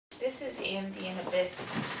This is Andy and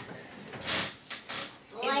Abyss.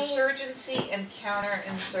 Insurgency and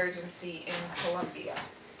counterinsurgency in Colombia.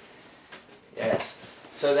 Yes.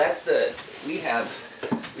 So that's the we have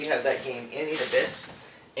that game Andy and Abyss,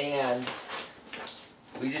 and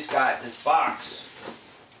we just got this box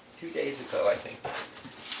 2 days ago, I think.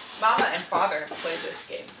 Mama and Father have played this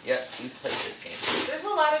game. Yep, we've played this game. There's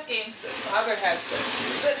a lot of games that Father has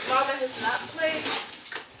played, that Mama has not played.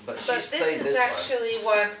 But this is actually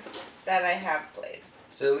one that I have played.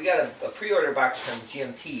 So we got a pre-order box from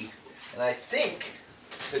GMT, and I think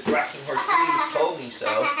the Rocking Horse Trees told me so.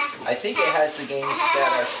 I think it has the games that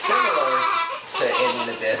are similar to Andy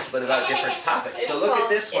and Abyss, but about different topics. So look at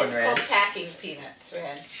this one, Ren. It's called Packing Peanuts,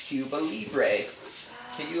 Ren. Cuba Libre.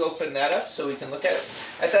 Can you open that up so we can look at it?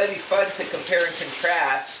 I thought it'd be fun to compare and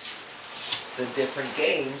contrast the different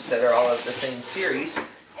games that are all of the same series.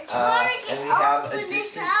 And we have a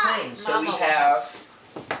distant plane. So we have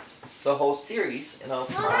the whole series, and I'll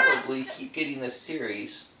probably keep getting this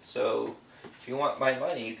series. So if you want my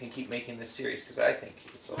money, you can keep making this series, because I think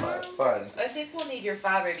it's a lot of fun. I think we'll need your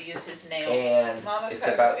father to use his nails. And Mama it's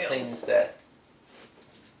about nails. things that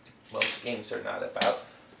most games are not about.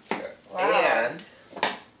 Wow. And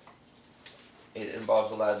it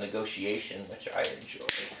involves a lot of negotiation, which I enjoy.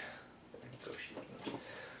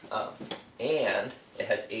 And it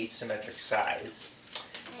has asymmetric sides.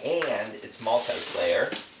 And it's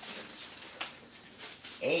multiplayer.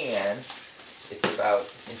 And it's about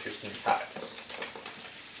interesting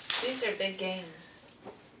topics. These are big games.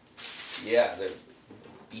 Yeah, they're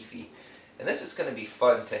beefy. And this is going to be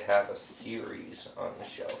fun to have a series on the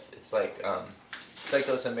shelf. It's like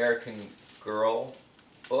those American Girl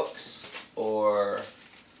books, or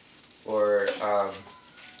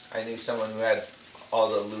I knew someone who had all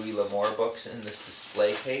the Louis L'Amour books in this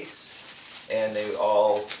display case, and they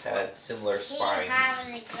all had similar spines.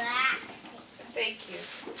 Thank you.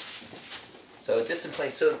 So distant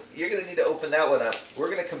plane. So you're going to need to open that one up. We're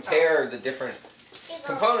going to compare the different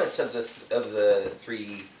components of the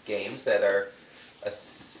 3 games that are a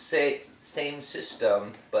same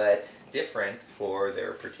system but different for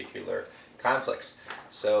their particular conflicts.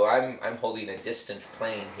 So I'm holding a distant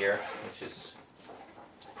plane here, which is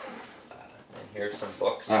and here's some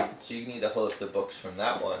books. So you need to hold up the books from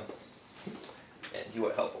that one. And you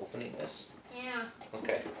want help opening this? Yeah.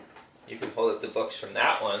 Okay. You can hold up the books from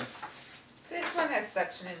that one. This one has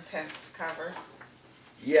such an intense cover.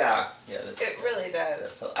 Yeah. It really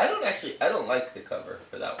does. I don't like the cover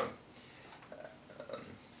for that one.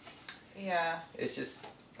 Yeah. It's just,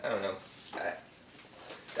 I don't know.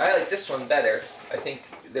 I like this one better. I think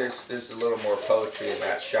there's a little more poetry in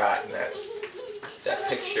that shot and that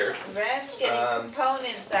picture. Ren's getting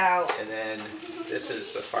components out. And then this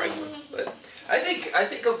is a fine one, but I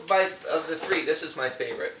think of the 3, this is my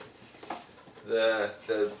favorite.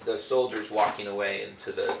 The soldiers walking away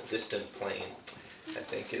into the distant plane, I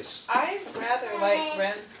think is. I rather like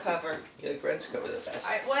Ren's cover. You like Ren's cover the best.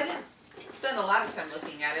 I didn't spend a lot of time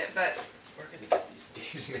looking at it, but we're gonna get these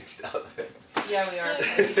games mixed up. Yeah, we are.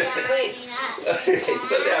 Wait. Okay,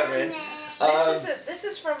 slow down, Ren. This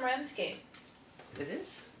is from Ren's game. It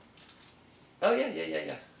is? Oh yeah.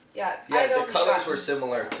 Yeah. The colors were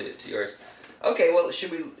similar to yours. Okay, well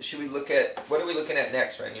should we look at what are we looking at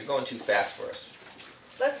next, Ren? You're going too fast for us.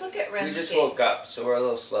 Let's look at Ren's game. We just woke up, so we're a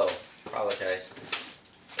little slow. Apologize.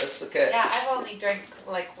 Let's look at. Yeah, I've only drank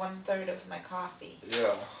like 1/3 of my coffee.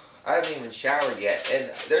 Yeah. I haven't even showered yet,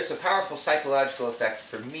 and there's a powerful psychological effect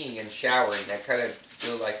for me in showering. I kind of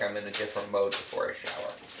feel like I'm in a different mode before I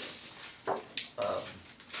shower.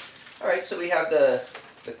 All right, so we have the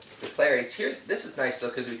playwrights. This is nice though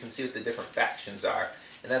because we can see what the different factions are,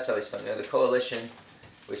 and that's always fun. You know, the coalition,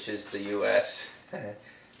 which is the U.S.,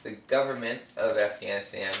 the government of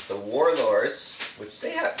Afghanistan, the warlords, which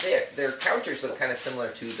their counters look kind of similar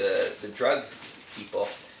to the drug people,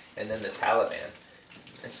 and then the Taliban.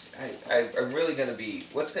 I'm really going to be,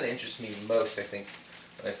 what's going to interest me most, I think,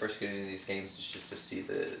 when I first get into these games is just to see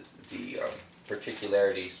the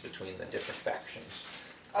particularities between the different factions.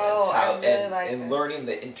 Oh, I really like this. And learning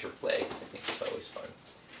the interplay, I think is always fun.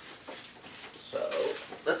 So,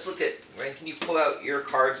 let's look at, Ryan, can you pull out your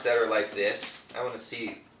cards that are like this? I want to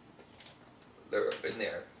see, they're in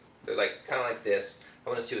there. They're like, kind of like this. I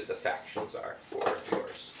want to see what the factions are for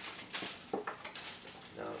yours.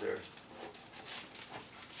 No, they're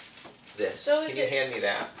this. So can you hand me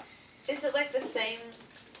that? Is it like the same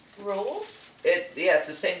rules? Yeah, it's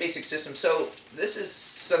the same basic system. So this is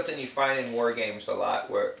something you find in war games a lot,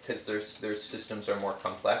 where because their systems are more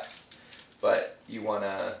complex, but you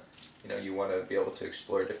wanna be able to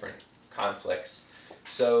explore different conflicts.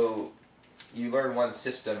 So you learn one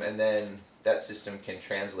system, and then that system can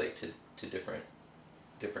translate to different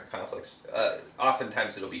conflicts.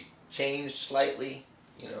 Oftentimes it'll be changed slightly,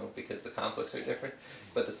 you know, because the conflicts are different,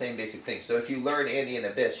 but the same basic thing. So if you learn Andean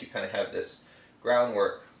Abyss, you kind of have this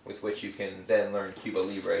groundwork with which you can then learn Cuba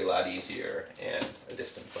Libre a lot easier and a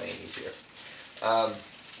distant plane easier.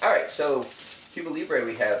 Alright, so Cuba Libre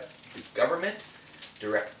we have the Government,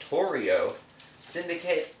 Directorio,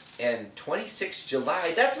 Syndicate, and 26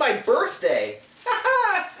 July. That's my birthday!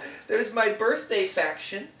 There's my birthday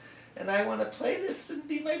faction, and I want to play this and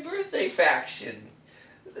be my birthday faction.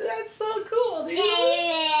 That's so cool, dude.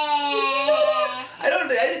 I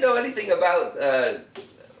didn't know anything about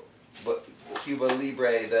Cuba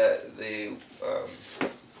Libre, the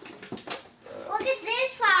look at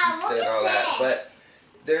this one. Look at this. But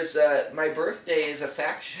there's my birthday is a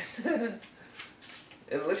faction.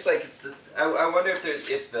 It looks like it's this, I wonder if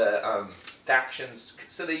the factions,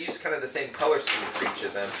 so they use kind of the same color scheme for each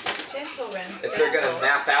of them. Gentlemen. If they're going to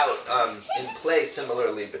map out in play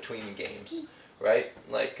similarly between games, right?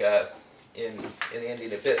 Like in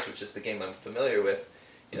Andean Abyss, which is the game I'm familiar with,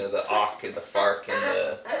 you know, the AUK and the FARC and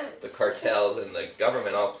the cartels and the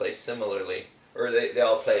government all play similarly, or they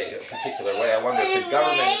all play a particular way. I wonder if the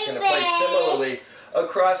government is going to play similarly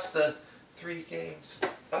across the 3 games.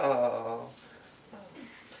 Oh.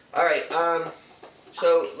 All right.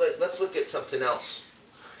 So let's look at something else.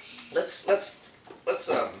 Let's get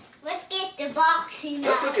the boxing now.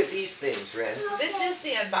 Let's look at these things, Ren. This is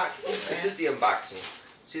the unboxing. This is the unboxing.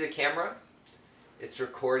 See the camera? It's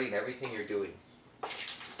recording everything you're doing.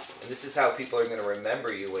 And this is how people are going to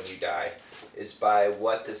remember you when you die, is by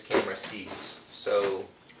what this camera sees. So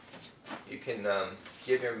you can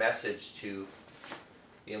give your message to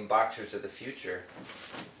the unboxers of the future.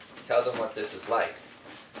 Tell them what this is like.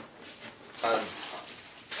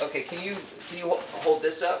 Okay, can you hold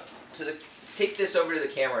this up to the? Take this over to the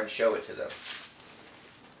camera and show it to them.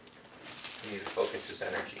 You need to focus this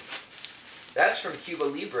energy. That's from Cuba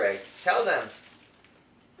Libre. Tell them.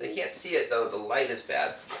 They can't see it though. The light is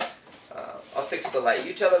bad. I'll fix the light.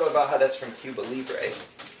 You tell them about how that's from Cuba Libre.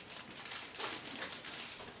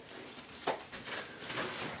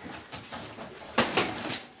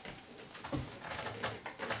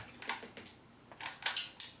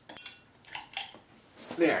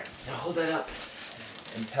 There. Now hold that up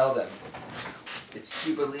and tell them. It's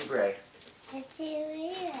Cuba Libre. It's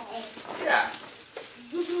Libre. Yeah.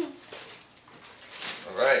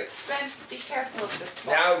 All right. Ben, be careful of this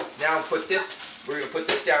box. Now put this. We're gonna put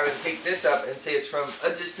this down and take this up and say it's from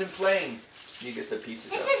a distant plane. You get the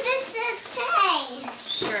pieces. It's up. a distant plane.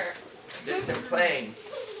 Sure. Distant plane.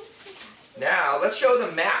 Now let's show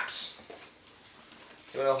them maps.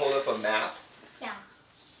 You wanna hold up a map? Yeah.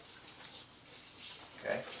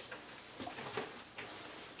 Okay.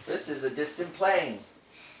 This is a distant plane.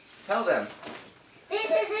 Tell them. This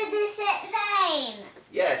is a distant plane.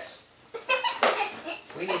 Yes.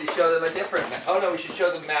 We need to show them a different map. Oh no, we should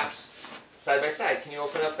show them maps side by side. Can you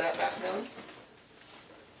open up that map, Nelly?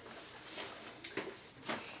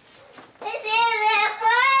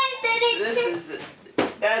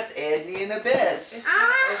 That's Andean Abyss. I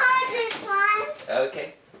want to hold this one.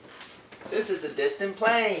 Okay. This is a distant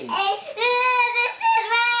plane. Hey, this is a distant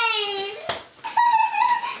plane.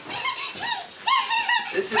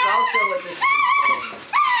 This is also a distant plane.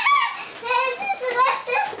 This is a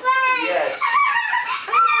distant plane. Yes.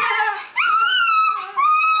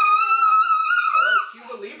 Oh,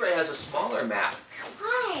 Cuba Libre has a smaller map.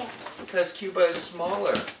 Why? Because Cuba is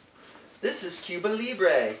smaller. This is Cuba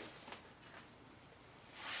Libre.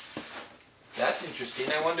 That's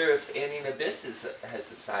interesting. I wonder if Andean Abyss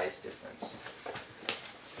has a size difference.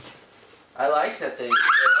 I like that they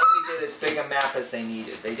only did as big a map as they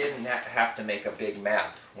needed. They didn't have to make a big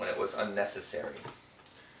map when it was unnecessary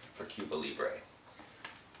for Cuba Libre.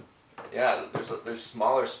 Yeah, there's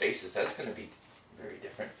smaller spaces. That's going to be very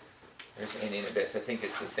different. There's Andean Abyss. I think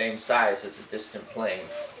it's the same size as a distant plane.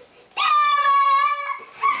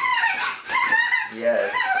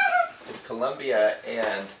 Yes, it's Colombia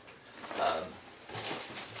and.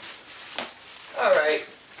 All right.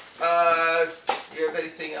 Do you have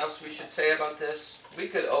anything else we should say about this? We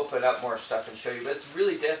could open up more stuff and show you, but it's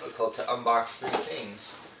really difficult to unbox 3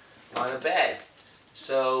 things on a bed.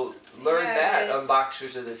 So learn that,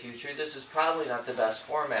 unboxers of the future. This is probably not the best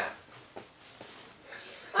format.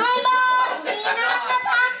 Unboxing,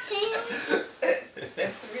 unboxing.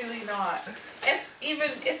 It's really not.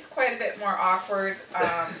 It's quite a bit more awkward.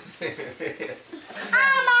 Unboxing,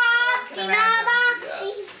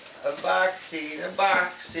 unboxing. Unboxing,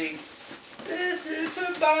 unboxing. This is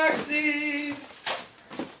unboxing.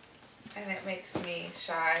 And it makes me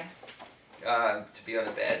shy. to be on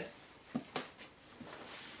a bed.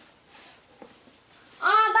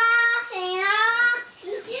 Unboxing,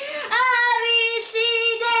 unboxing.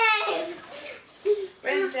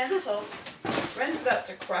 Ren, gentle. Ren's about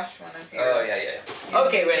to crush one of your. Oh yeah.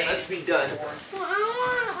 Okay, Ren, let's be done.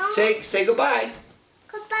 Say goodbye.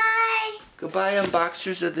 Goodbye. Goodbye,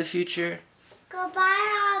 unboxers of the future.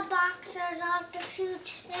 Goodbye, unboxers of the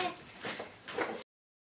future.